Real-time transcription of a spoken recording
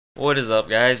What is up,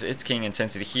 guys? It's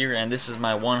KingIntensity here, and this is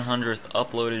my 100th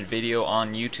uploaded video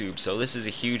on YouTube. So this is a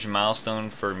huge milestone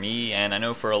for me, and I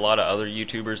know for a lot of other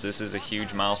YouTubers this is a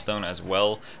huge milestone as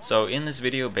well. So in this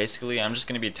video, basically, I'm just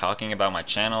going to be talking about my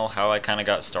channel, how I kind of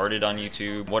got started on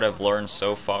YouTube, what I've learned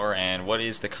so far, and what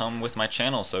is to come with my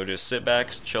channel. So just sit back,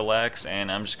 chillax, and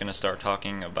I'm just going to start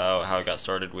talking about how I got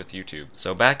started with YouTube.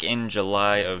 So back in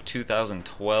July of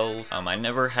 2012, I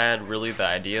never had really the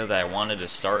idea that I wanted to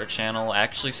start a channel. I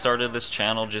actually started this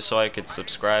channel just so I could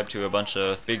subscribe to a bunch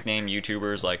of big name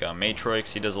YouTubers like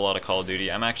Matrix. He does a lot of Call of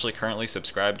Duty. I'm actually currently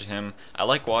subscribed to him. I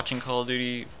like watching Call of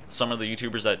Duty, some of the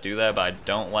YouTubers that do that, but I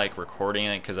don't like recording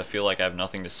it because I feel like I have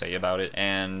nothing to say about it.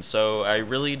 And so I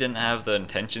really didn't have the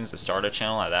intentions to start a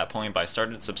channel at that point, but I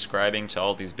started subscribing to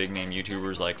all these big name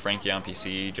YouTubers like Frankie on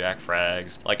PC, Jack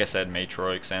Frags, like I said,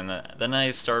 Matrix, and then I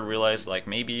started realizing like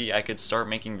maybe I could start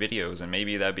making videos and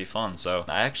maybe that'd be fun. So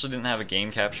I actually didn't have a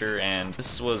game capture, and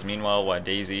this was meanwhile why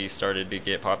DayZ started to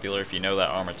get popular, if you know that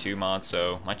Arma 2 mod.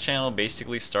 So my channel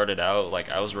basically started out like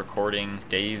I was recording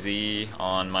DayZ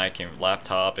on my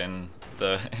laptop, and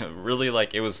really,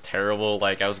 like, it was terrible.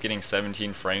 Like, I was getting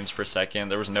 17 frames per second.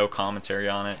 There was no commentary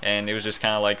on it, and it was just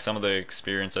kind of like some of the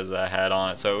experiences I had on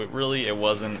it. So it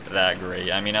wasn't that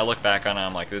great. I mean, I look back on it,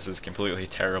 I'm like, this is completely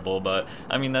terrible, but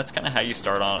I mean, that's kind of how you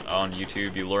start on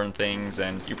YouTube. You learn things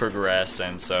and you progress.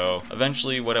 And so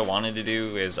eventually what I wanted to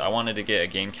do is I wanted to get a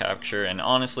game capture, and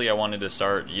honestly I wanted to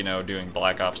start, you know, doing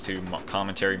Black Ops 2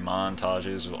 commentary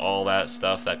montages, all that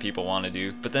stuff that people want to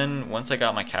do. But then once I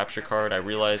got my capture card, I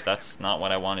realized that's not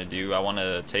what I want to do. I want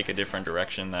to take a different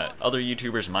direction that other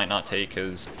YouTubers might not take,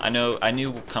 because I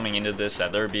knew coming into this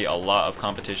that there would be a lot of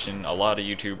competition. A lot of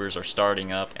YouTubers are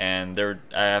starting up, and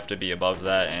I have to be above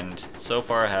that. And so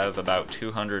far I have about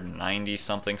 290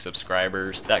 something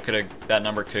subscribers. That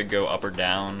number could go up or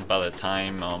down by the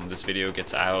time this video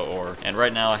gets out, and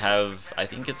right now I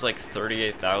think it's like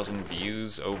 38,000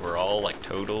 views overall, like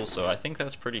total. So I think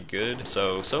that's pretty good.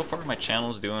 So far my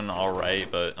channel's doing alright,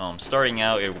 but starting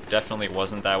out it definitely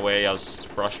wasn't that way. I was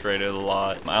frustrated a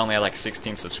lot. I only had like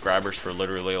 16 subscribers for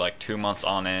literally like 2 months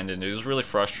on end, and it was really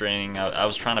frustrating. I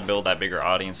was trying to build that bigger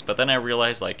audience, but then I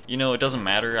realized, like, you know, it doesn't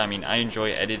matter. I mean, I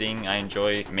enjoy editing, I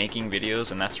enjoy making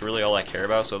videos, and that's really all I care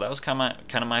about. So that was kind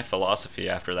of my philosophy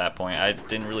after that point. I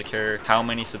didn't really care how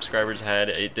many subscribers I had.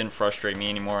 It didn't frustrate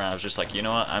me anymore. I was just like, you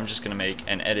know what, I'm just gonna make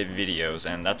and edit videos,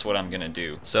 and that's what I'm gonna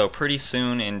do. So pretty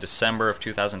soon in December of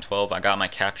 2012 I got my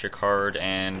capture card,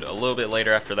 and a little bit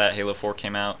later after that Halo 4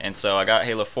 came out, and so I got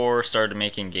Halo 4, started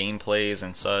making gameplays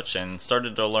and such, and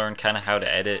started to learn kind of how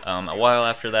to edit. A while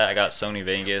after that I got Sony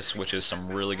Vegas, which is some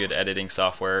really good editing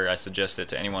software. I suggest it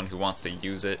to anyone who wants to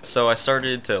use it. So I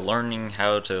started to learning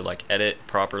how to like edit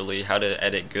properly, how to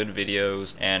edit good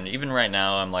videos, and even right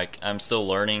now I'm still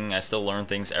learning. I still learn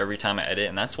things every time I edit,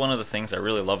 and that's one of the things I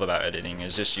really love about editing,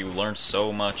 is just you learn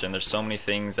so much, and there's so many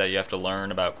things that you have to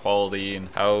learn about quality and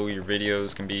how your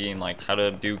videos can be, and like how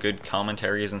to do good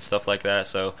commentaries and stuff like that.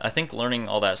 So I think learning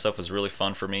all that stuff was really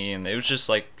fun for me, and it was just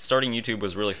like starting YouTube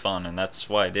was really fun, and that's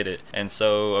why I did it. And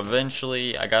so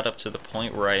eventually I got up to the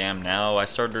point where I am now. I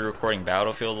started recording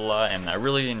Battlefield a lot, and I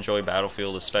really enjoy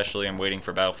Battlefield, especially. I'm waiting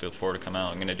for Battlefield 4 to come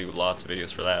out. I'm gonna do lots of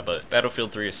videos for that, but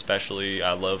Battlefield 3 especially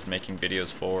I love making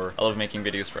videos for. I love making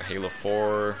videos for Halo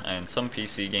 4 and some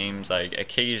PC games I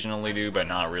occasionally do, but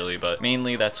not really. But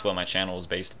mainly that's what my channel was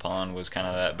based upon, was kind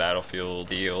of that Battlefield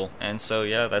deal. And so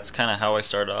yeah, that's kind of how I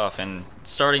started off. And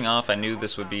starting off, I knew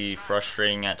this would be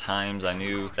frustrating at times. I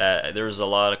knew that there was a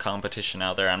lot of competition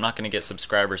out there. I'm not going to get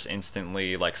subscribers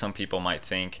instantly like some people might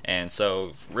think, and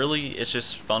so really it's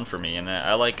just fun for me, and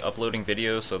I like uploading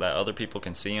videos so that other people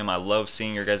can see them. I love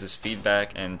seeing your guys'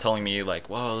 feedback and telling me like,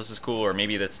 wow, this is cool, or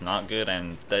maybe that's not good,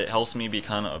 and that helps me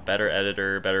become a better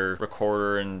editor, better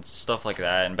recorder, and stuff like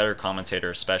that, and better commentator.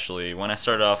 Especially when I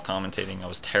started off commentating I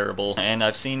was terrible, and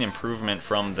I've seen improvement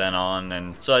from then on,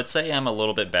 and so I'd say I'm a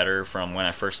little bit better from when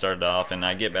I first started off, and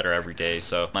I get better every day.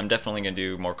 So I'm definitely gonna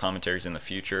do more commentaries in the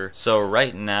future. So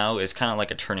right now is kind of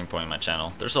like a turning point in my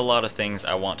channel. There's a lot of things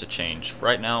I want to change.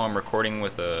 Right now I'm recording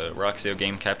with a Roxio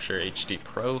Game Capture HD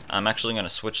Pro. I'm actually gonna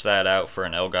switch that out for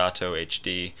an Elgato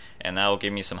HD, and that will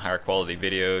give me some higher quality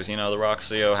videos. You know, the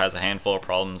Roxio has a handful of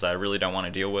problems I really don't want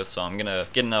to deal with, so I'm gonna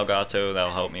get an Elgato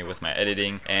that'll help me with my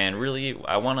editing. And really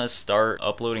I want to start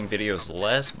uploading videos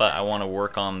less, but I want to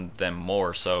work on them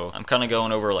more. So I'm kind of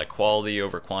going over like quality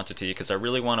over quantity, because I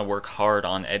really want to work hard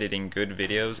on editing good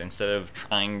videos instead of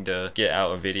trying to get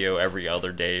out a video every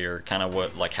other day, or kind of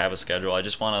have a schedule. I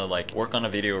just want to like work on a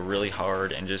video really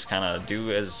hard and just kind of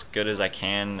do as good as I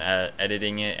can at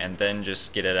editing it, and then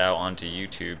just get it out onto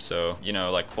YouTube. So, you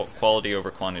know, like quality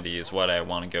over quantity is what I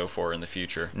want to go for in the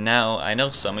future. Now, I know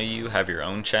some of you have your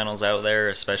own channels out there,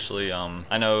 especially,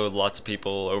 I know lots of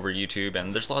people over YouTube,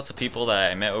 and there's lots of people that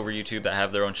I met over YouTube that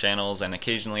have their own channels, and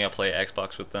occasionally I'll play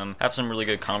Xbox with them, have some really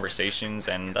good conversations,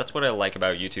 and that's what I like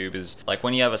about YouTube is, like,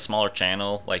 when you have a smaller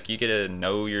channel, like, you get to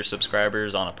know your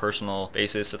subscribers on a personal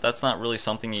basis. That's not really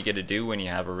something you get to do when you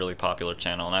have a really popular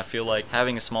channel, and I feel like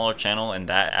having a smaller channel in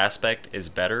that aspect is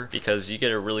better because you get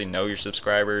to really know your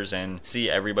subscribers and see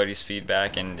everybody's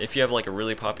feedback. And if you have like a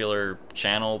really popular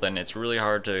channel, then it's really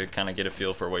hard to kind of get a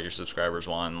feel for what your subscribers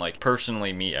want and like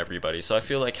personally meet everybody. So I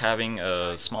feel like having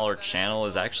a smaller channel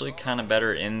is actually kind of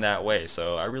better in that way.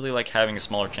 So I really like having a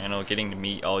smaller channel, getting to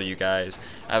meet all you guys.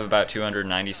 I have about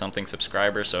 290 something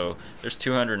subscribers, so there's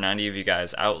 290 of you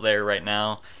guys out there right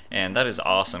now, and that is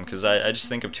awesome because I just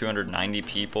think of 290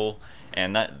 people,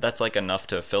 and that's like enough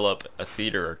to fill up a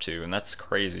theater or two, and that's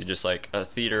crazy. Just like a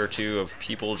theater or two of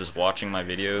people just watching my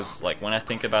videos. Like when I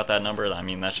think about that number, I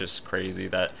mean, that's just crazy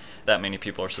that many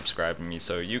people are subscribed to me.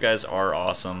 So you guys are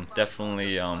awesome.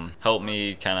 Definitely helped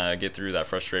me kind of get through that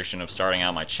frustration of starting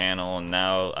out my channel, and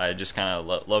now I just kind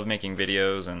of love making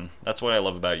videos, and that's what I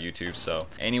love about YouTube. So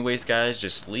anyways guys,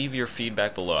 just leave your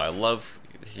feedback below. I love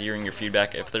hearing your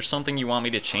feedback. If there's something you want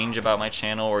me to change about my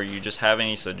channel, or you just have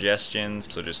any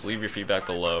suggestions, so just leave your feedback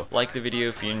below. Like the video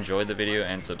if you enjoyed the video,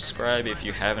 and subscribe if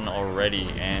you haven't already,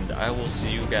 and I will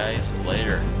see you guys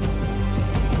later.